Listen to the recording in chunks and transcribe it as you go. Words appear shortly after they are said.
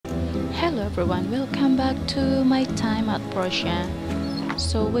Hello everyone, welcome back to my time at Portia.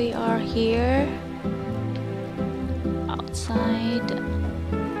 So we are here outside and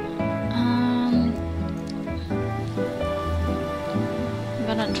I'm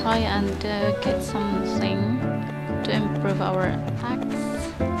gonna try and get something to improve our axe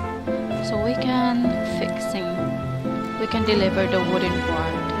so we can deliver the wooden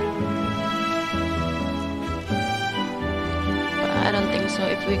board. I don't think so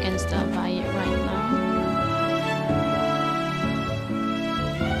if we can stop by it right now.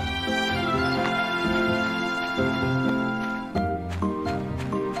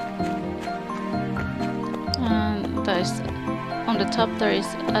 And there's on the top there is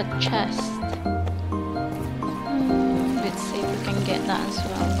a chest. Let's see if we can get that as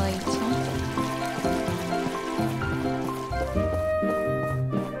well later.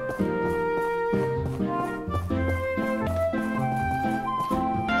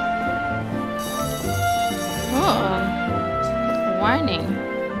 Warning.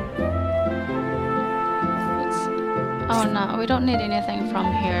 Oh no, we don't need anything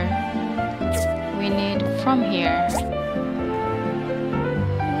from here. We need from here.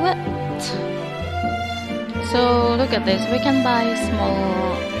 What? So look at this. We can buy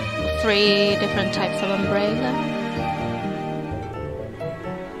small 3 different types of umbrella.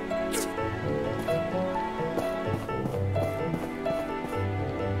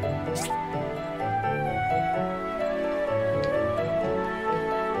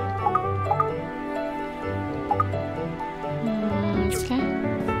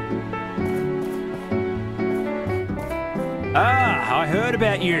 I heard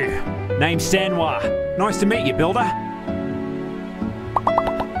about you. Name's Sanwa. Nice to meet you, builder.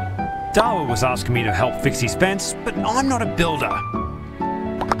 Dawa was asking me to help fix his fence, but I'm not a builder.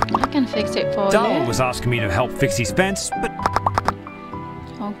 I can fix it for you. Dawa was asking me to help fix his fence, but...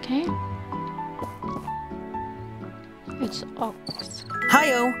 Okay. It's ox.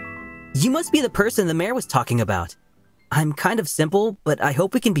 Hi-oh! You must be the person the mayor was talking about. I'm kind of simple, but I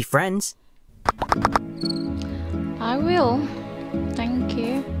hope we can be friends. I will. Thank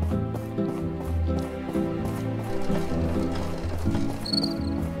you.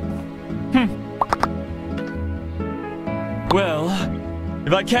 Well,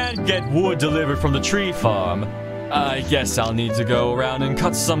 if I can't get wood delivered from the tree farm, I guess I'll need to go around and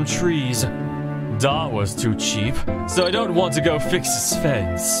cut some trees. Dawa's too cheap, so I don't want to go fix his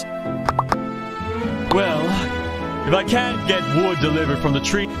fence. Well, if I can't get wood delivered from the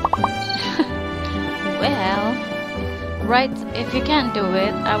tree... Well, right, if you can't do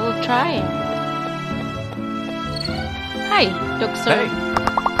it, I will try. Hi, Doctor. Hey,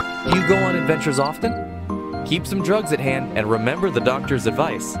 do you go on adventures often? Keep some drugs at hand and remember the doctor's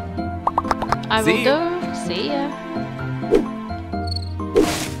advice. I will do. See ya.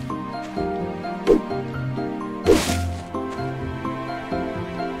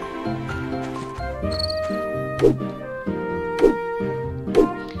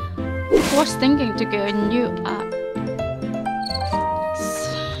 I was thinking to get a new app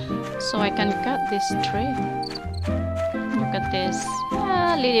so I can cut this tree. Look at this.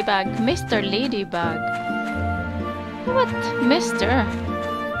 Ah, ladybug. Mr. Ladybug. What? Mr.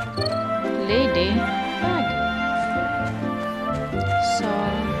 Ladybug. So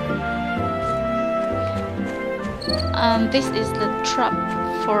this is the trap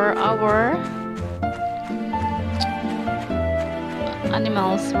for our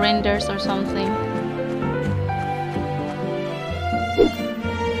animals, renders or something.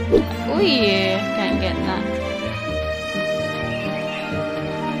 Ooh, can't get that.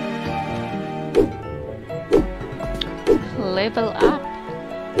 Level up.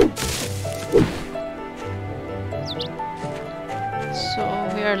 So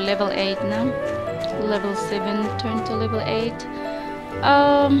we are level 8 now. Level 7 turn to level 8.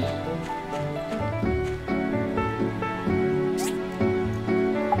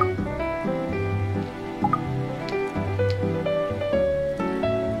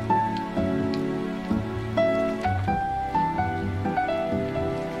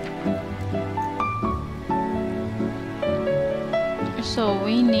 So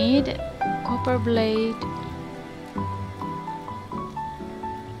we need copper blade.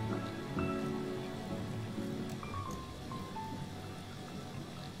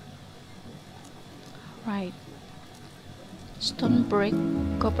 Right. Stone brick,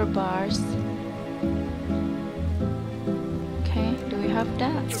 copper bars. Okay, do we have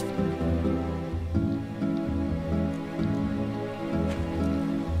that?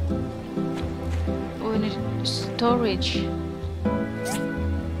 We need storage.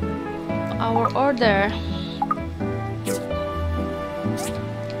 Our order.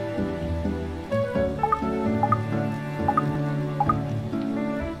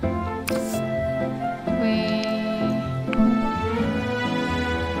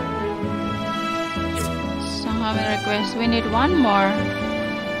 Where's we need one more.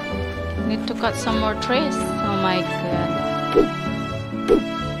 Need to cut some more trees. Oh my god.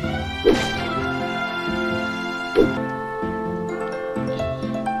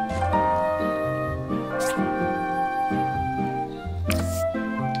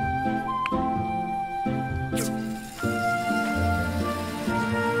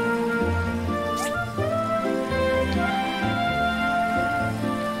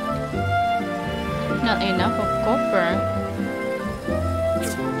 Not enough of copper.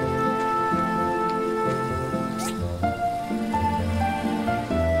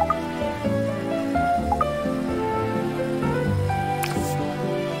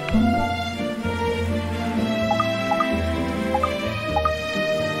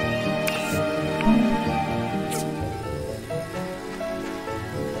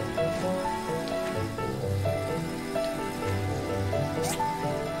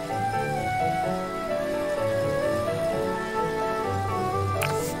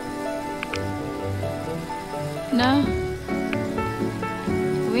 No.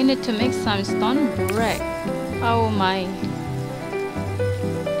 We need to make some stone brick. Oh my.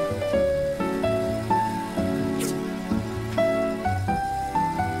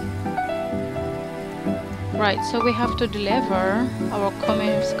 Right, so we have to deliver our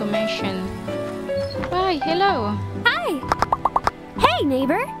commission. Hi, hello. Hi! Hey,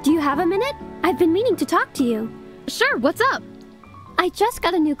 neighbor! Do you have a minute? I've been meaning to talk to you. Sure, what's up? I just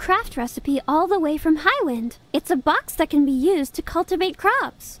got a new craft recipe all the way from Highwind. It's a box that can be used to cultivate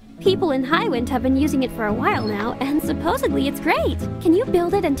crops. People in Highwind have been using it for a while now, and supposedly it's great. Can you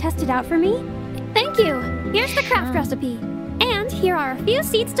build it and test it out for me? Thank you! Here's the craft recipe. And here are a few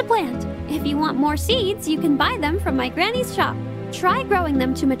seeds to plant. If you want more seeds, you can buy them from my granny's shop. Try growing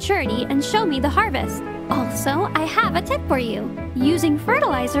them to maturity and show me the harvest. Also, I have a tip for you. Using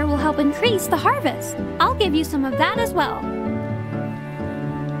fertilizer will help increase the harvest. I'll give you some of that as well.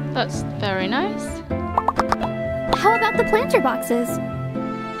 That's very nice. How about the planter boxes?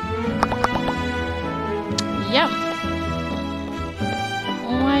 Yep.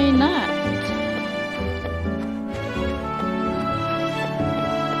 Why not?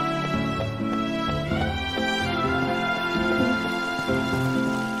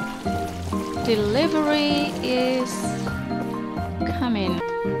 Delivery is coming.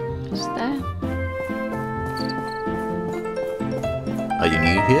 Who's there? Are you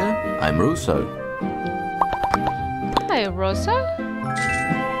new here? I'm Russo. Hi, Rosa.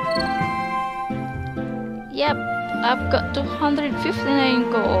 Yep, I've got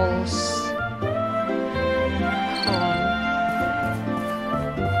 259 goals.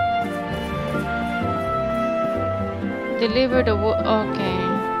 Deliver the wood. Okay.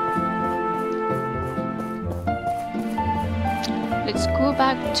 Let's go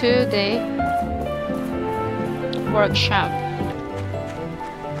back to the workshop.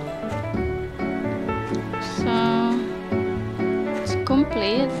 So it's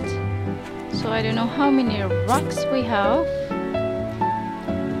complete. So I don't know how many rocks we have.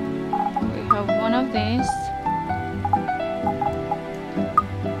 We have one of these.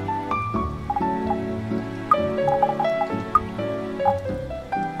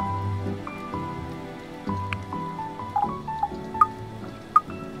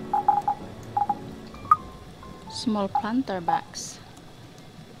 Small planter bags.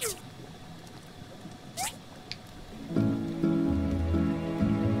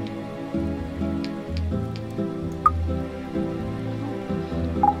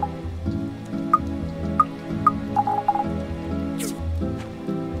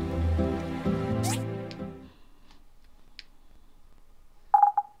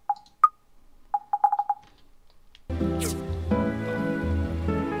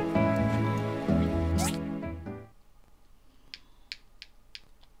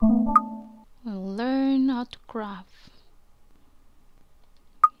 We'll learn how to craft.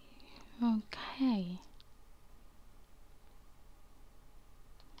 Okay.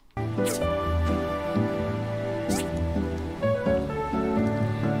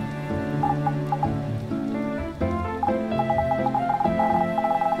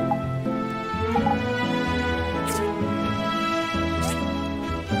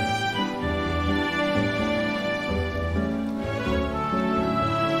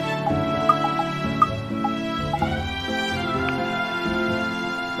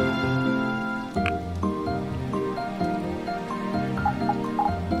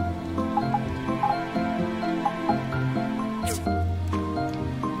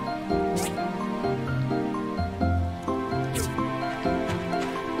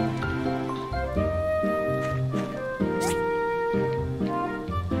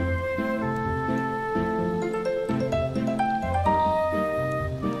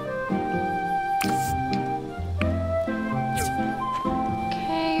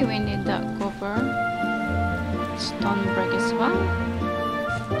 that copper. Stone brick as well.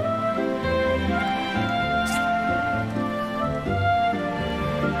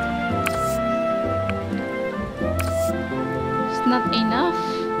 It's not enough.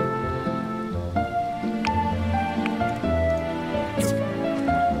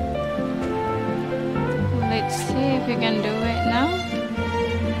 Let's see if we can do it now.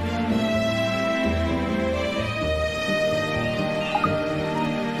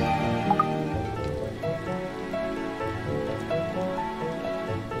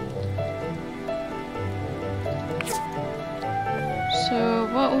 So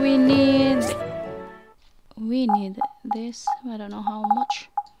what we need this, I don't know how much,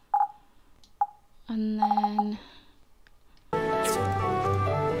 and then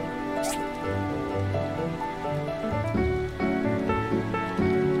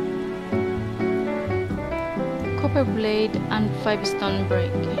copper blade and 5 stone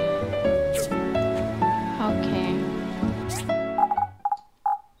brick. Okay,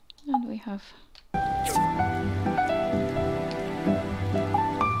 and we have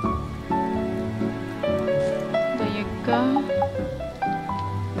go.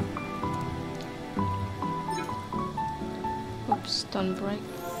 Oops, stone break.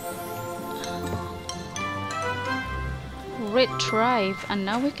 Retrieve, and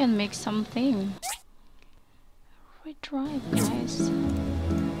now we can make something. Retrieve, guys.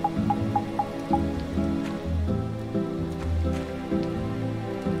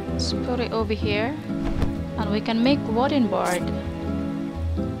 Let's put it over here, and we can make wooden board.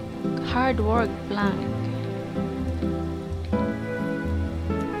 Hard work plank.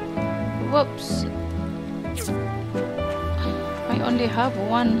 Whoops, I only have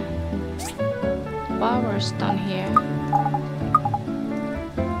one power stone here.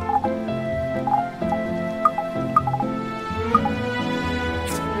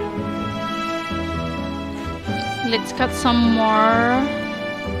 Let's cut some more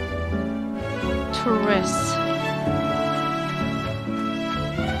tourists.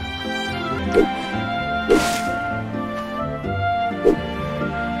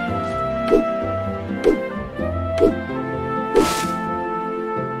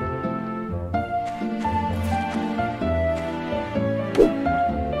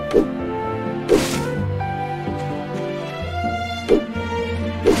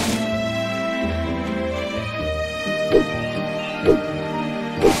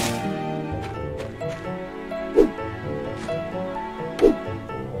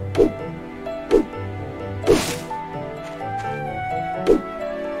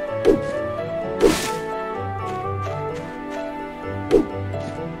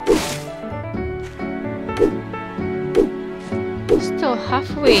 Still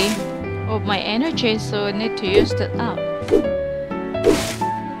halfway of my energy, so I need to use that up.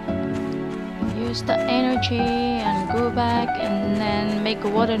 Use the energy and go back and then make a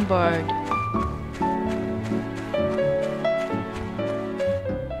wooden board.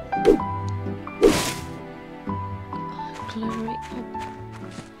 Clear it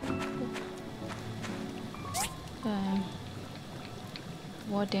up.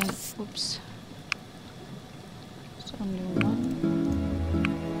 Wooden, oops. It's only one.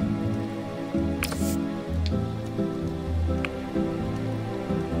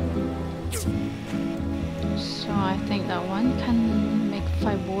 So I think that one can make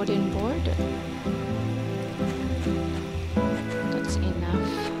 5 wooden board. That's enough.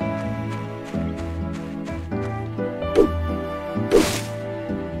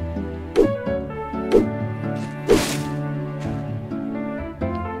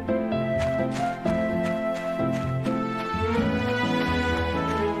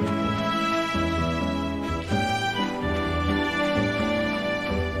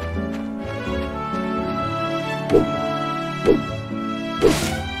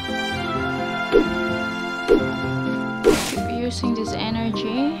 Using this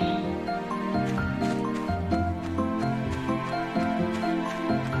energy.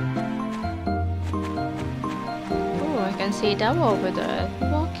 Oh, I can see Dawa over there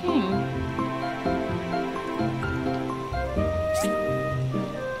walking.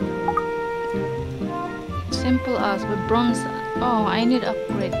 Simple as with bronze. Oh, I need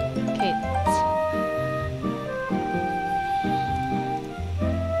upgrade kits.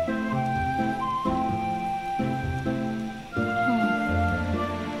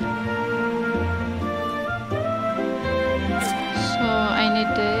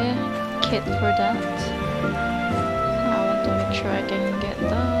 Kit for that. I want to make sure I can get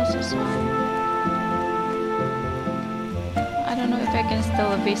those as well. I don't know if I can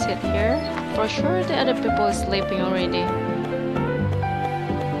still visit here. For sure the other people is sleeping already.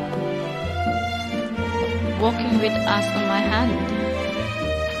 walking with us on my hand.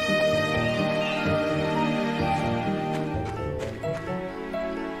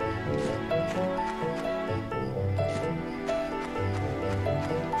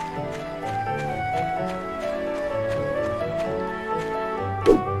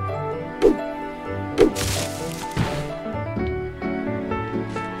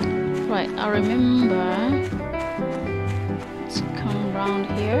 Right, I remember. Let's come around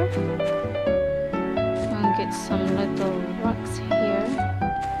here and get some little rocks here.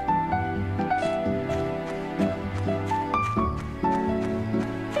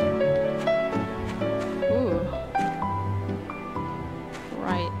 Ooh.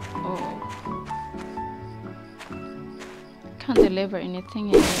 Right, oh. Can't deliver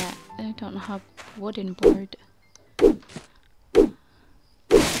anything yet. I don't have wooden board.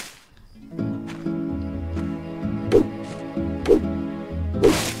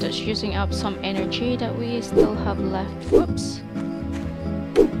 Just using up some energy that we still have left. Whoops.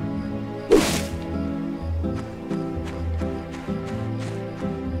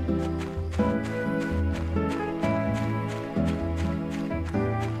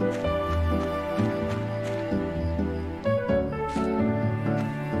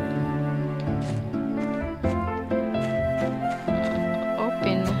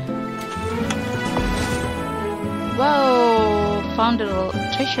 Open. Whoa! Found a little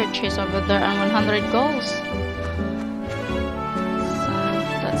treasure chest over there and 100 golds. So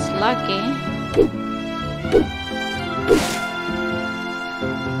that's lucky.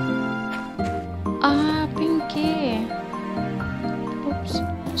 Ah, Pinky. Oops,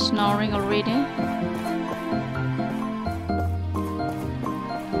 snoring already.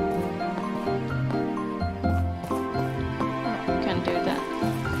 Can't do that.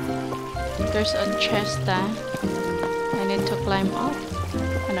 There's a chest there. I need to climb up.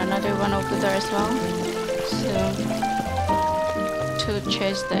 And another one over there as well. So 2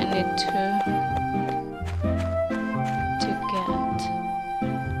 chests that I need to get.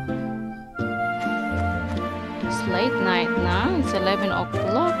 It's late night now. It's 11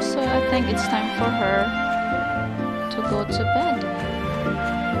 o'clock, so I think it's time for her to go to bed.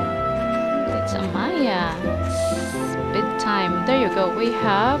 It's Amaya. It's bedtime. There you go. We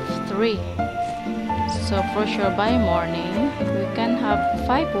have 3. So for sure by morning we can have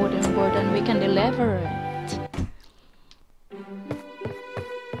 5 wooden board and we can deliver it.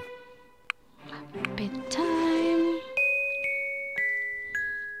 Bedtime.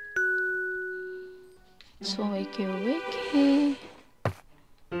 So wakey wakey.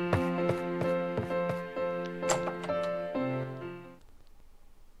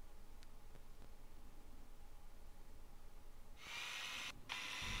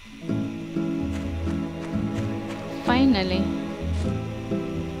 Finally,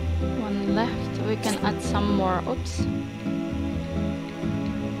 1 left. We can add some more. Oops.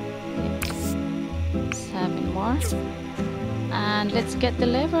 Yep. 7 more. And let's get the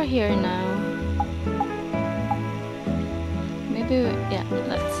lever here now. Maybe, yeah,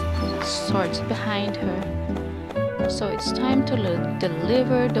 let's sort behind her. So it's time to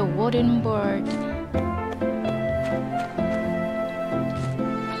deliver the wooden board.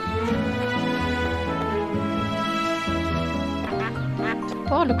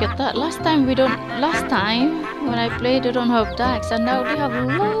 Oh, look at that. Last time when I played I don't have ducks, and now we have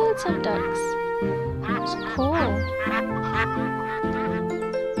loads of ducks. It's cool.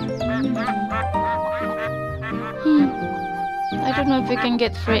 I don't know if we can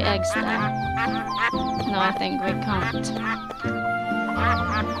get 3 eggs there. No, I think we can't.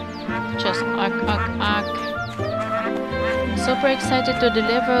 Just arc. Super excited to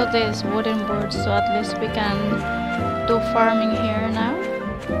deliver this wooden board, so at least we can do farming here now.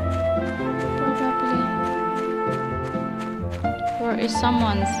 Probably. Where is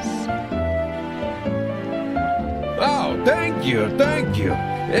someone's? Oh, thank you.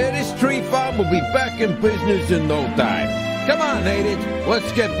 This tree farm will be back in business in no time. Come on, natives,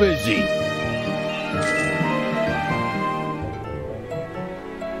 let's get busy.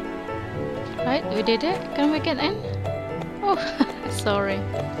 Right, we did it. Can we get in? Oh, sorry.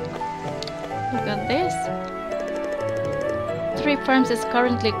 Look at this. 3 farms is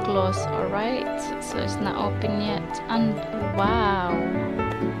currently closed, alright, so it's not open yet. And wow,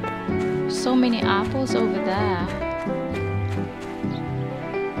 so many apples over there.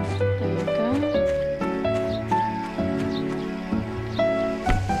 There you go.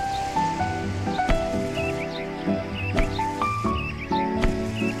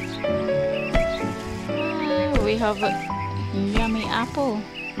 Wow, we have a yummy apple.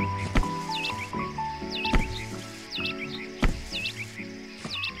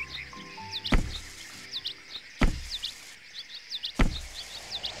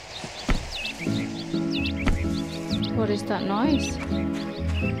 is that noise?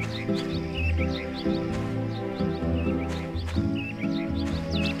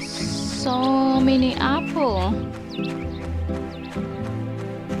 So many apple.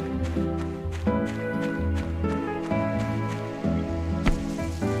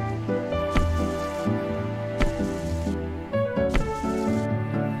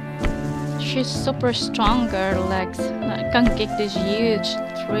 She's super stronger legs. I can kick this huge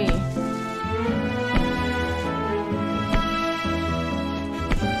tree.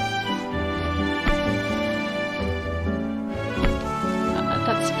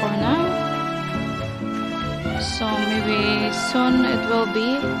 That's for now. So maybe soon it will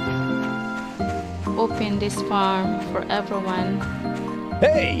be open this farm for everyone.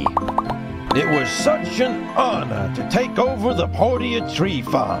 Hey! It was such an honor to take over the Portia tree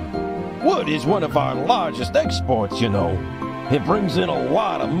farm. Wood is one of our largest exports, you know. It brings in a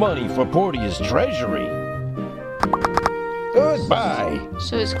lot of money for Portia's treasury. Goodbye.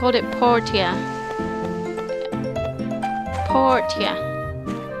 So it's called it Portia. Portia.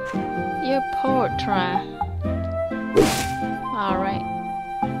 You Portia. Alright.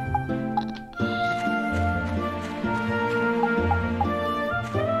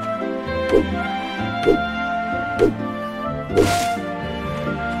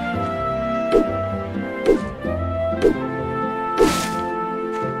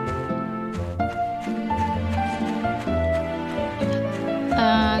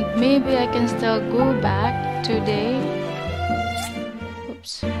 Maybe I can still go back today.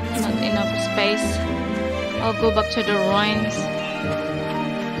 Oops, not enough space. I'll go back to the ruins.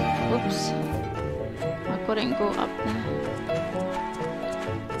 Oops, I couldn't go up there.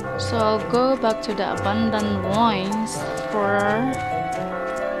 So I'll go back to the abandoned ruins for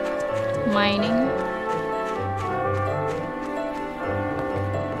mining.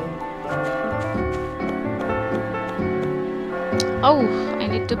 Oh, I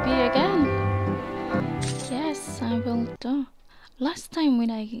need to pee again. Yes, I will do. Last time when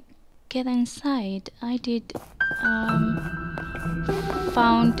I get inside, I did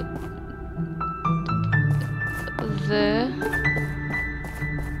found the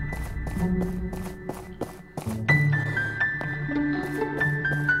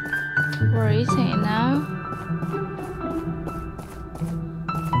where is it now?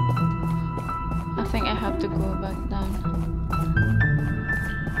 I think I have to go back down.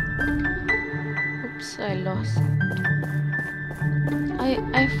 Oops, I lost.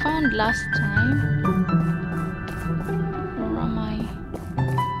 I found last time. Where am I?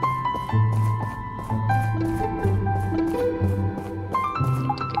 Need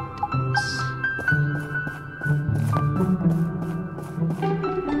to get this.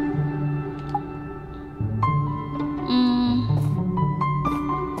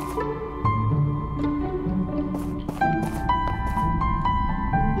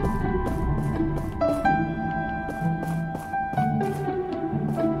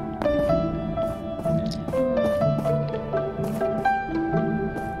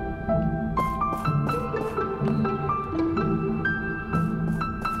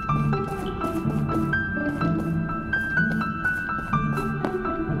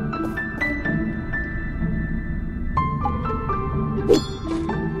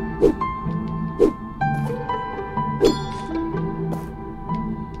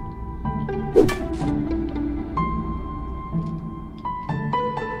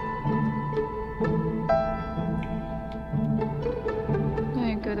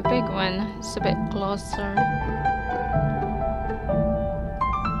 The big one is a bit closer.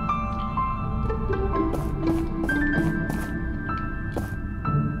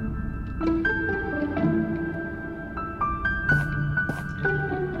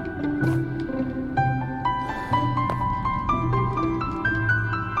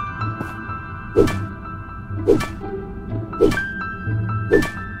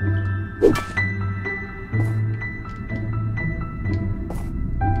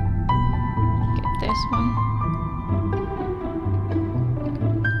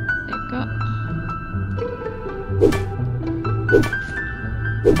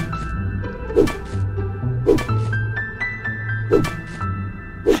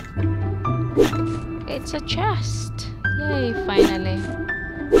 It's a chest. Yay, finally.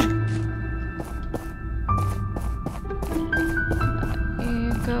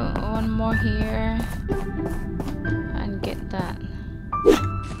 You go one more here and get that.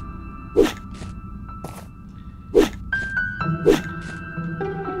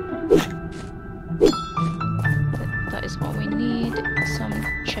 That is what we need. Some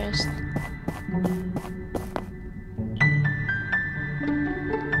chest.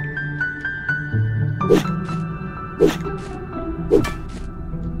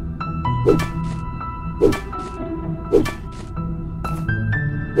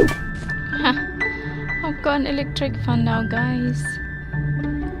 got an electric fan now, guys.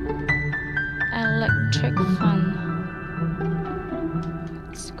 Electric fan.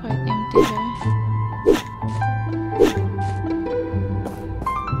 It's quite empty there.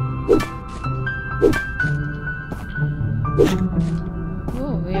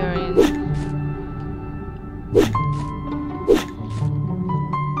 Oh, we are in.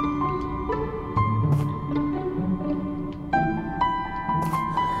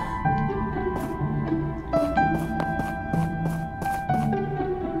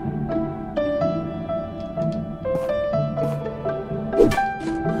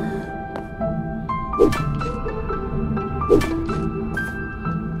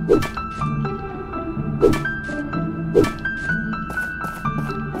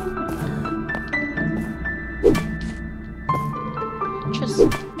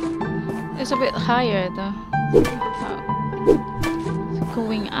 It's a bit higher though. It's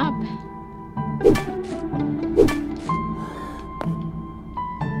going up.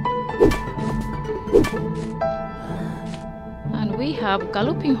 And we have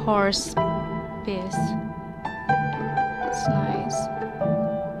galloping horse piece. It's nice.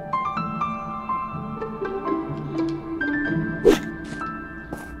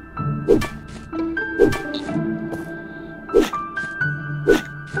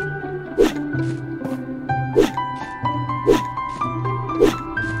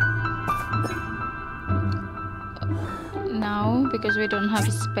 Now, because we don't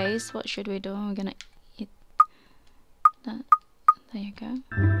have space, what should we do? We're gonna eat that. There you go.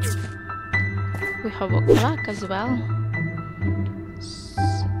 We have a clock as well.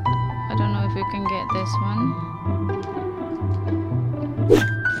 I don't know if we can get this one.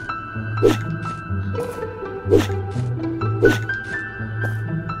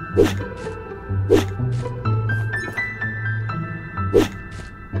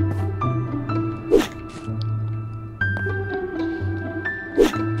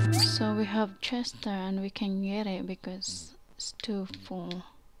 So we have Chester and we can get it because it's too full.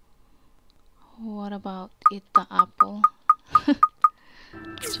 What about eat the apple?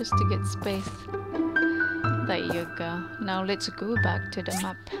 Just to get space. There you go. Now let's go back to the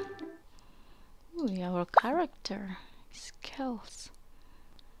map. Ooh, our character skills.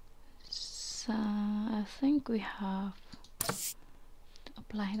 So I think we have to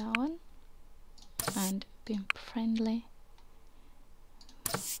apply that one and be friendly.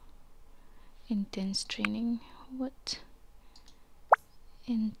 Intense training. What?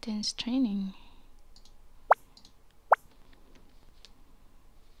 Intense training.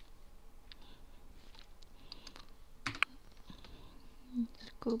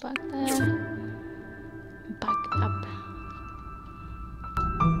 Let's go back there. Back up.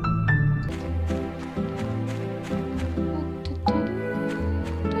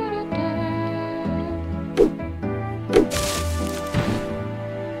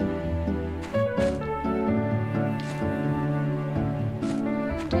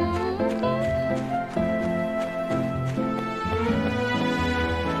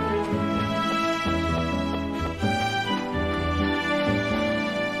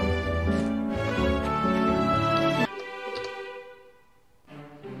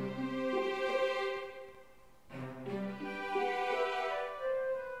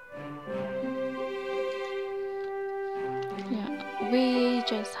 We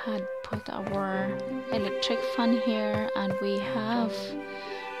just had put our electric fan here and we have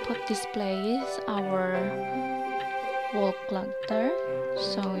put displays our wall clock there.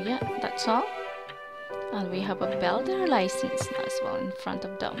 So yeah, that's all. And we have a builder license as well in front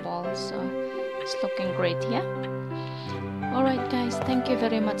of that wall, so it's looking great, yeah? Alright guys, thank you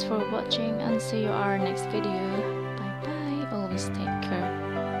very much for watching and see you our next video. Bye bye, always take